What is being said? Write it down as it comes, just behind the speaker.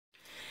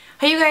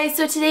Hey you guys,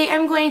 so today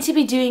I'm going to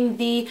be doing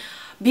the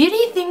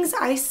Beauty Things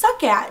I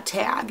Suck At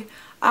tag.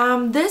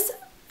 This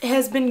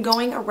has been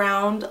going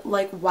around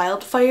like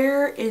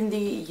wildfire in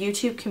the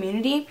YouTube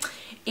community,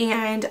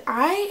 and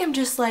I am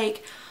just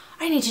like,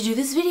 I need to do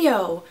this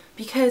video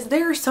because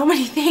there are so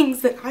many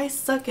things that I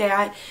suck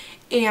at,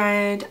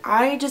 and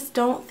I just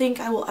don't think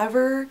I will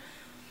ever,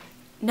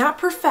 not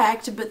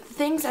perfect, but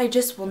things I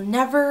just will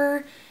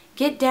never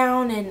get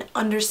down and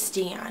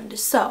understand.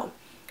 So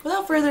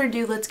without further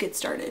ado, let's get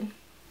started.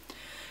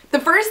 The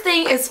first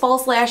thing is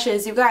false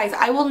lashes. You guys,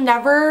 I will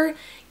never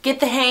get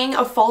the hang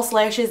of false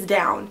lashes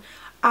down.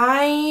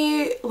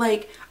 I've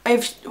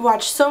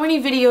watched so many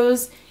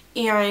videos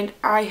and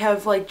I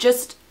have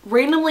just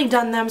randomly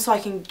done them so I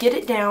can get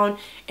it down,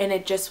 and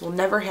it just will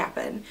never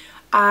happen.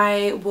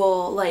 I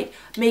will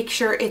make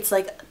sure it's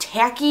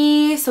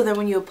tacky so that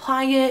when you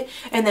apply it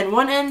and then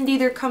one end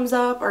either comes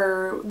up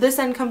or this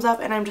end comes up,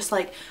 and I'm just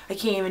like, I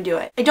can't even do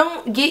it. I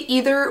don't get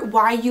either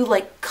why you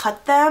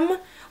cut them.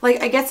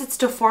 I guess it's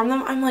to form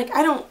them. I'm like,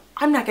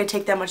 I'm not gonna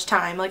take that much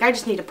time. I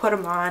just need to put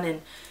them on,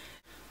 and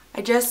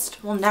I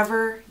just will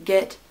never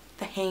get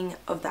the hang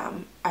of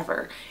them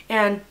ever.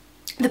 And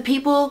the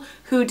people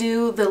who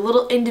do the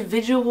little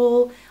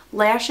individual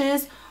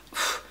lashes,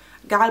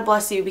 God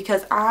bless you,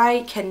 because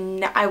I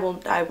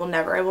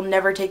will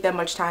never take that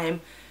much time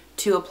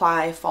to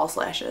apply false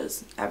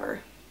lashes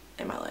ever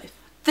in my life.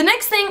 The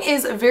next thing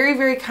is very,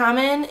 very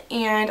common,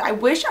 and I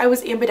wish I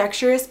was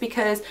ambidextrous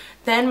because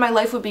then my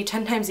life would be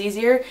 10 times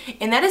easier,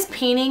 and that is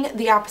painting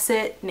the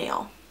opposite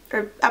nail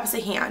or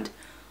opposite hand.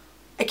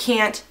 I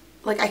cannot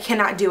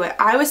do it.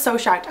 I was so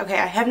shocked. Okay,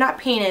 I have not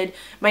painted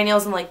my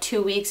nails in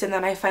 2 weeks, and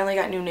then I finally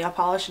got new nail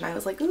polish and I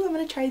was like, ooh, I'm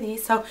gonna try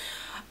these.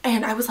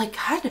 And I was like,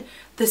 God,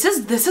 this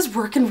is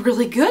working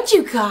really good,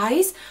 you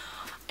guys.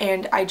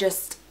 And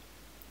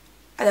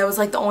that was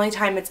the only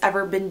time it's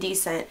ever been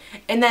decent.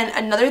 And then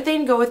another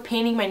thing to go with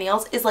painting my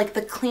nails is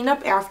the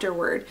cleanup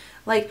afterward.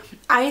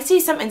 I see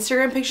some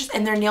Instagram pictures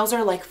and their nails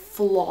are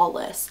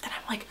flawless, and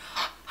I'm like,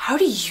 how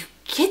do you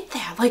get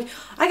that?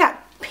 I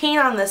got paint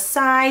on the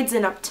sides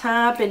and up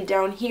top and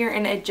down here,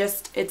 and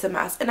it's a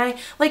mess. And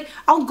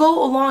I'll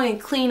go along and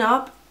clean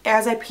up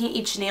as I paint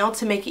each nail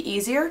to make it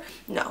easier.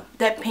 No,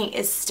 that paint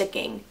is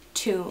sticking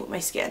to my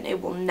skin.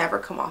 It will never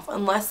come off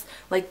unless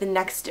the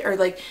next, or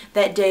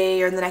that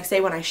day or the next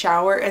day when I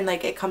shower and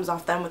it comes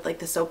off then with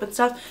the soap and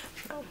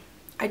stuff. No.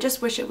 I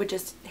just wish it would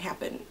just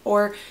happen,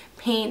 or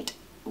paint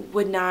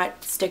would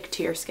not stick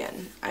to your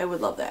skin. I would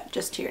love that,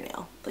 just to your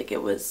nail.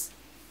 It was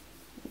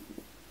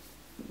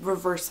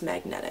reverse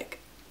magnetic.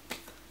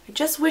 I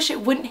just wish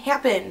it wouldn't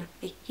happen.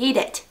 I hate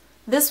it.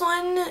 This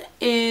one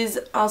is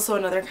also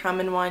another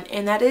common one,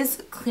 and that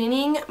is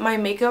cleaning my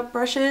makeup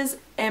brushes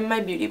and my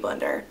beauty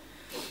blender.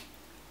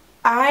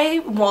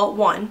 I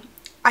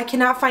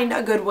cannot find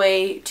a good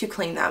way to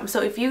clean them.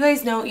 So if you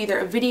guys know either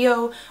a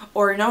video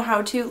or know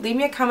how to, leave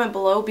me a comment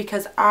below,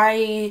 because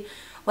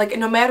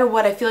no matter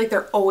what, I feel like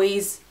they're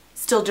always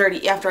still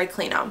dirty after I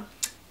clean them.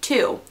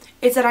 2,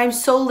 it's that I'm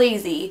so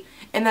lazy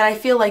and that I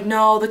feel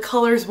no, the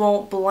colors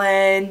won't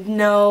blend,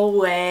 no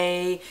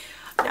way.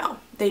 No,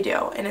 they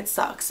do, and it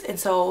sucks. And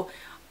so,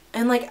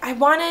 I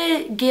want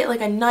to get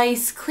a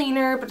nice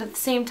cleaner, but at the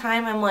same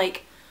time I'm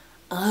like,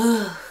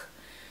 ugh.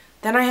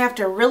 Then I have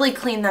to really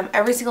clean them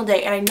every single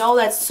day, and I know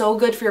that's so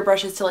good for your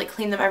brushes to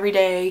clean them every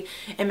day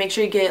and make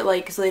sure you get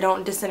so they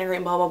don't disintegrate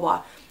and blah blah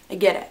blah. I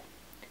get it.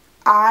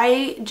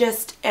 I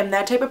just am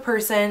that type of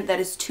person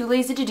that is too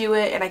lazy to do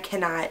it, and I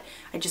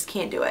just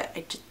can't do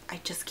it. I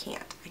just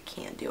can't. I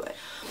can't do it.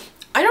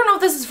 I don't know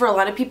if this is for a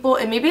lot of people,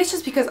 and maybe it's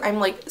just because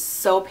I'm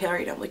so pale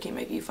right now. I'm looking at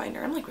my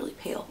viewfinder. I'm really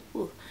pale.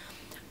 Ooh.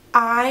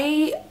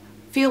 I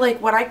feel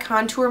when I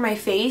contour my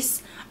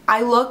face,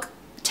 I look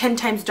 10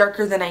 times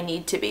darker than I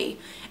need to be.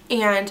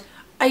 And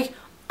I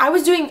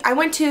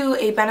went to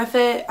a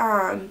benefit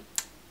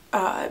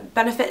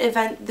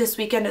event this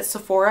weekend at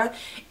Sephora,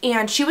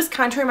 and she was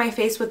contouring my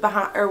face with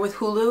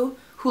Hulu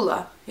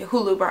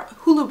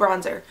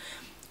bronzer,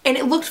 and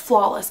it looked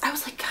flawless. I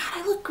was like, God,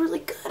 I look really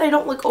good. I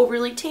don't look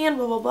overly tan,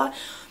 blah blah blah.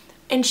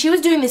 And she was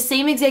doing the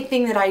same exact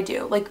thing that I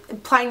do,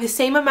 applying the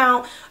same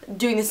amount,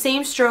 doing the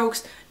same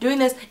strokes, doing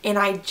this, and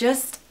it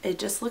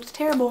just looked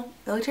terrible.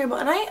 It looked terrible.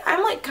 And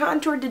I'm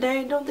contoured today.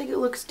 I don't think it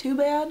looks too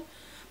bad,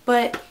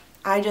 but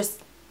I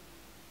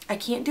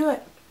can't do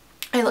it.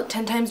 I look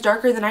 10 times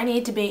darker than I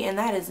need to be, and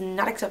that is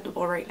not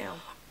acceptable right now.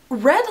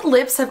 Red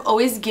lips have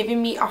always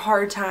given me a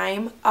hard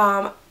time.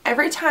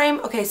 Every time,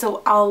 okay,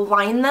 so I'll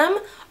line them,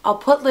 I'll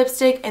put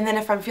lipstick, and then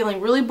if I'm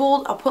feeling really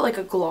bold, I'll put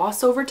a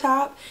gloss over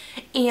top.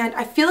 And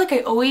I feel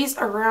I always,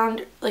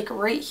 around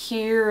right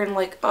here and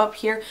up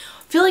here,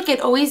 feel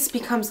it always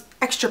becomes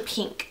extra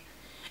pink.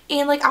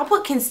 And I'll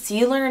put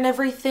concealer and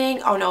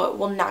everything. Oh no, it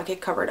will not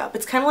get covered up.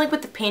 It's kind of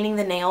with the painting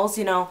the nails,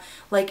 it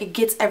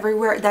gets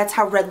everywhere. That's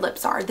how red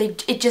lips are.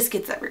 It just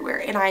gets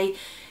everywhere. And I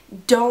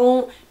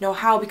don't know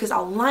how, because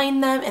I'll line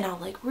them and I'll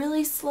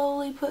really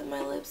slowly put my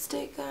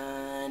lipstick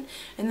on,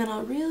 and then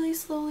I'll really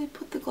slowly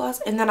put the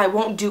gloss, and then I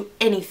won't do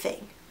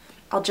anything.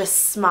 I'll just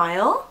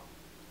smile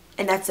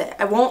and that's it.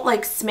 I won't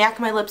like smack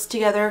my lips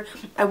together.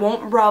 I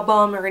won't rub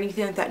them or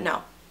anything like that.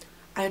 No.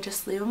 I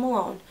just leave them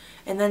alone.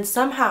 And then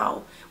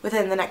somehow,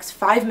 within the next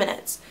 5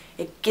 minutes,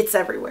 it gets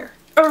everywhere.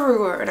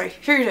 Everywhere, and I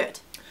hate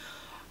it.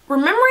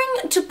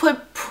 Remembering to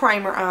put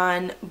primer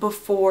on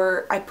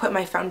before I put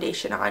my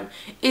foundation on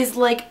is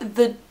like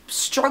the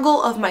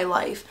struggle of my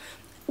life.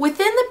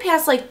 Within the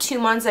past like 2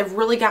 months, I've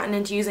really gotten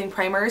into using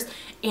primers,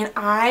 and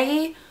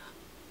I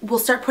will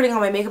start putting on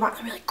my makeup on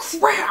and be like,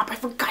 crap, I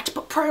forgot to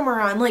put primer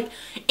on. Like,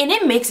 and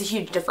it makes a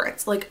huge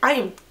difference. Like,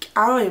 I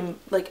am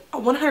like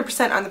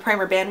 100% on the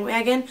primer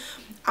bandwagon.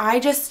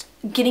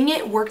 Getting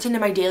it worked into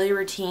my daily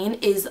routine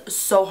is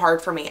so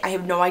hard for me. I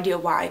have no idea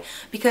why.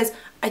 Because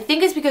I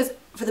think it's because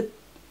for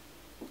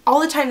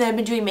all the time that I've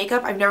been doing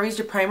makeup, I've never used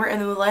a primer,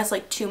 and then the last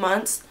like 2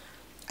 months,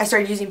 I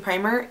started using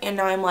primer, and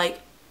now I'm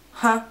like,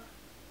 huh?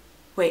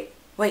 Wait,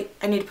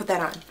 I need to put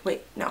that on.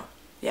 Wait, no.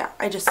 Yeah,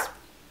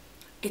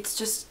 it's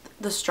just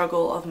the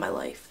struggle of my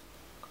life.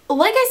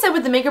 Like I said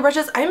with the makeup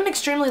brushes, I'm an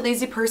extremely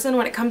lazy person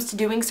when it comes to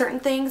doing certain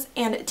things,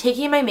 and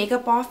taking my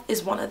makeup off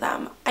is one of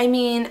them. I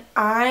mean,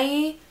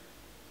 I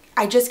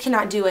just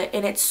cannot do it,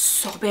 and it's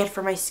so bad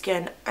for my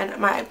skin,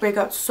 and I break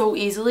out so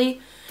easily,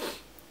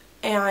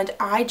 and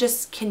I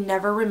just can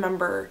never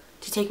remember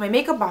to take my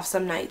makeup off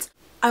some nights.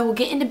 I will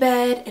get into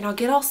bed, and I'll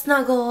get all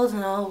snuggled,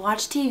 and I'll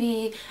watch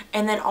TV,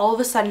 and then all of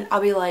a sudden I'll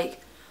be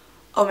like,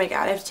 oh my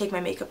god, I have to take my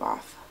makeup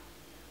off.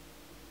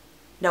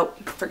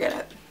 Nope, forget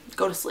it.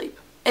 Go to sleep.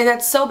 And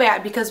that's so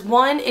bad because,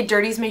 one, it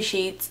dirties my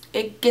sheets,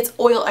 it gets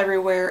oil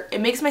everywhere,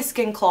 it makes my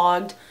skin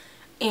clogged,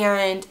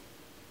 and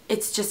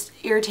it's just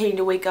irritating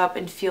to wake up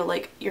and feel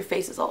like your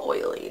face is all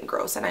oily and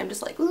gross, and I'm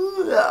just like,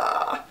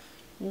 ugh,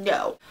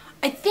 no.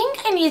 I think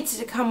I need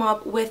to come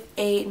up with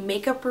a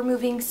makeup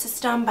removing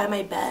system by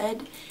my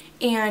bed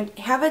and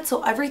have it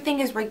so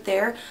everything is right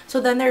there, so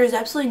then there is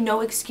absolutely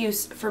no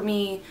excuse for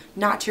me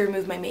not to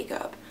remove my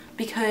makeup,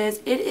 because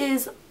it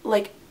is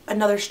like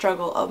another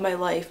struggle of my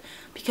life,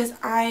 because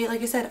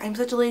like I said, I'm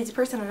such a lazy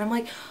person, and I'm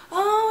like,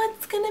 oh,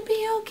 it's gonna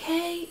be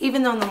okay,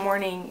 even though in the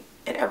morning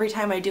and every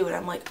time I do it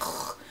I'm like,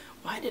 ugh,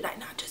 why did I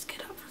not just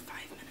get up for 5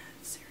 minutes?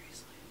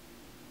 Seriously.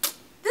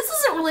 This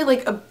isn't really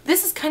like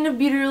this is kind of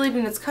beauty related,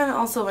 and it's kind of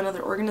also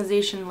another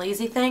organization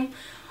lazy thing.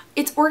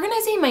 It's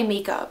organizing my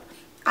makeup.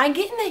 I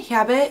get in the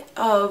habit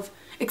of,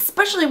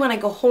 especially when I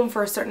go home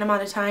for a certain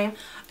amount of time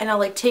and I'll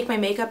like take my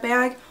makeup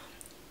bag,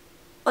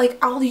 like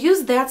I'll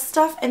use that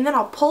stuff and then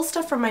I'll pull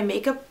stuff from my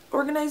makeup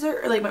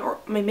organizer, or like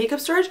my makeup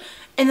storage,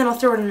 and then I'll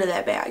throw it into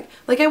that bag.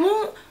 Like I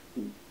won't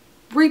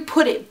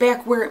re-put it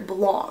back where it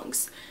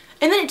belongs.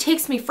 And then it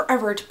takes me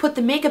forever to put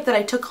the makeup that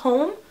I took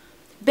home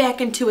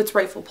back into its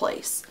rightful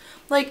place.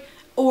 Like,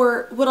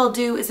 or what I'll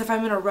do is if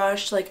I'm in a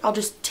rush, like I'll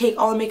just take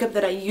all the makeup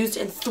that I used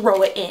and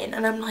throw it in,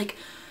 and I'm like,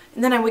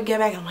 and then I would get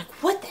back and I'm like,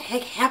 what the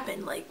heck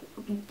happened? Like,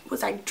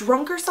 was I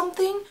drunk or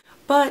something?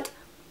 But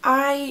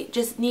I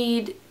just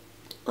need,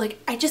 like,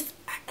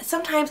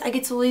 sometimes I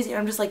get so lazy and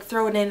I'm just like,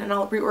 throw it in and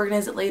I'll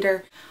reorganize it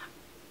later.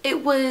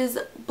 It was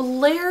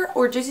Blair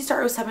or Juicy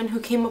Star 07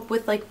 who came up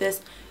with like this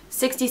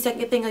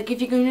 60-second thing. Like,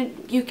 if you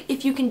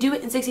can do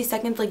it in 60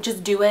 seconds, like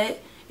just do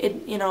it.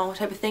 You know,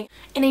 type of thing.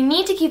 And I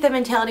need to keep that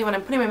mentality when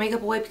I'm putting my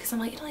makeup away, because I'm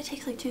like, it only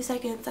takes like 2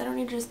 seconds. I don't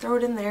need to just throw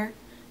it in there.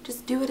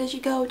 Just do it as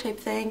you go type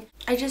thing.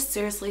 I just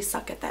seriously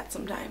suck at that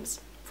sometimes.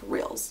 For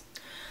reals.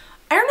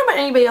 I don't know about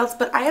anybody else,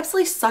 but I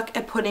absolutely suck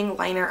at putting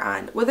liner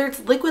on. Whether it's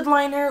liquid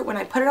liner, when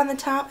I put it on the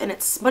top and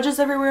it smudges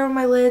everywhere on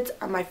my lids,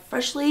 on my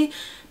freshly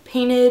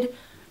painted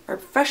or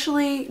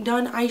freshly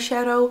done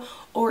eyeshadow,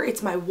 or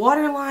it's my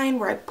waterline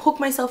where I poke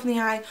myself in the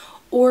eye,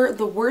 or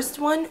the worst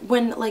one,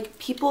 when like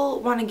people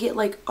want to get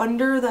like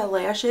under the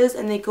lashes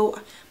and they go,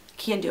 I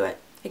can't do it.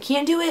 I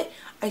can't do it.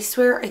 I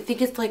swear, I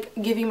think it's like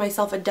giving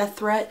myself a death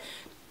threat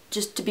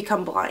just to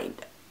become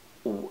blind.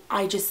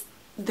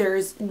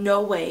 There's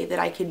no way that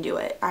I can do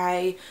it.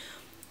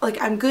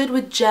 I'm good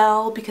with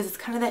gel because it's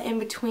kind of that in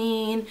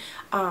between.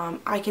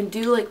 I can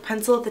do like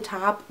pencil at the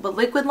top, but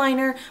liquid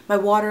liner, my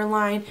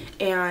waterline,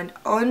 and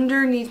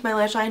underneath my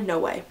lash line, no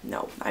way.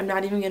 No, I'm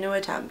not even going to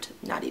attempt.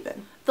 Not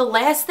even. The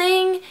last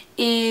thing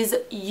is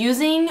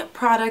using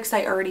products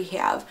I already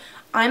have.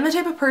 I'm the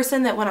type of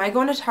person that when I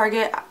go into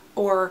Target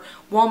or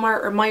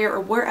Walmart or Meijer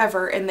or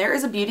wherever and there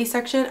is a beauty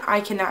section,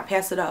 I cannot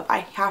pass it up. I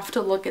have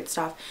to look at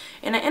stuff.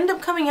 And I end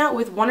up coming out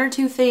with 1 or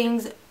 2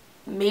 things,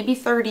 maybe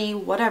 30,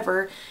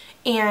 whatever,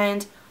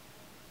 and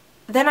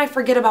then I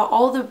forget about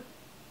all the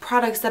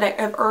products that I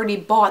have already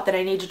bought that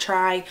I need to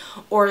try,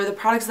 or the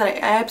products that I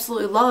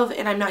absolutely love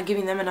and I'm not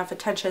giving them enough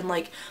attention.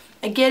 Like,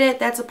 I get it,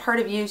 that's a part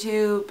of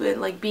YouTube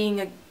and like being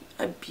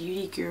a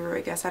beauty guru,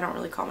 I guess. I don't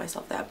really call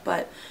myself that,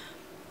 but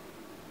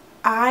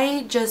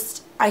I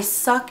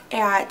suck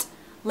at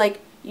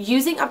like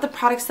using up the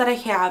products that I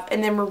have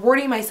and then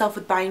rewarding myself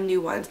with buying new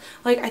ones.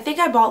 Like, I think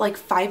I bought like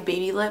 5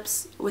 baby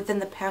lips within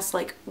the past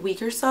like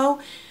week or so,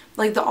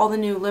 like all the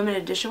new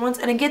limited edition ones,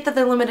 and I get that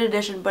they're limited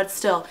edition, but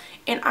still.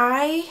 And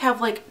I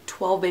have like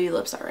 12 baby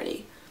lips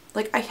already.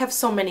 Like, I have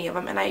so many of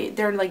them, and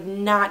they're like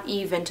not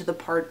even to the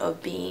part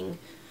of being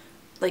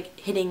like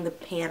hitting the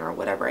pan or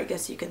whatever, I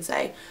guess you can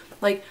say.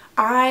 Like,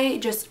 I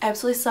just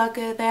absolutely suck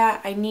at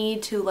that. I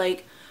need to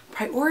like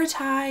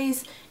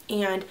prioritize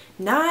and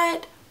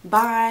not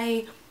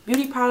buy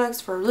beauty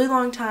products for a really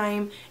long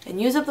time and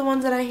use up the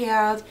ones that I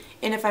have,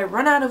 and if I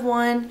run out of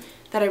one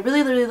that I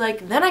really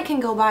like, then I can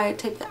go buy it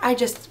type thing. I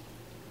just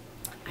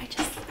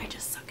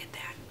suck at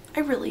that.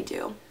 I really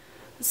do.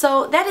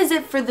 So that is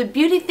it for the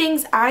beauty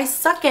things I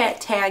suck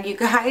at tag, you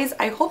guys.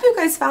 I hope you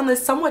guys found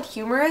this somewhat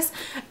humorous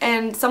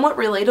and somewhat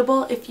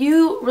relatable. If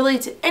you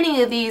relate to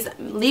any of these,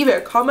 leave a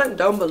comment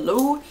down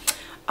below.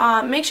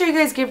 Make sure you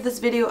guys give this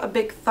video a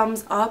big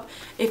thumbs up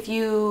if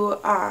you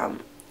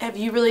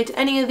relate to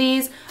any of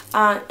these,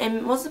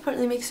 and most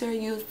importantly, make sure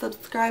you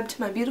subscribe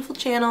to my beautiful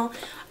channel.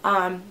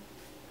 I'm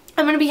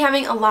going to be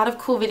having a lot of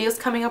cool videos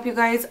coming up, you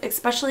guys,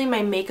 especially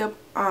my makeup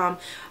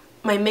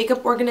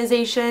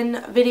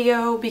organization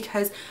video,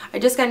 because I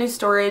just got new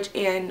storage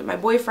and my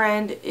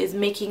boyfriend is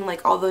making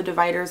like all the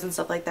dividers and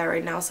stuff like that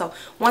right now. So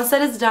once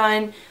that is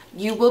done,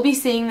 you will be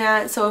seeing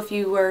that. So if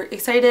you were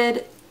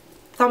excited,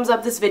 thumbs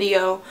up this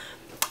video.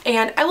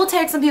 And I will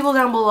tag some people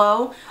down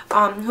below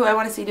who I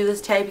want to see do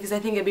this tag, because I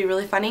think it'd be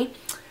really funny.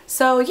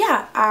 So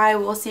yeah, I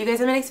will see you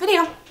guys in my next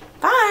video.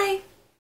 Bye!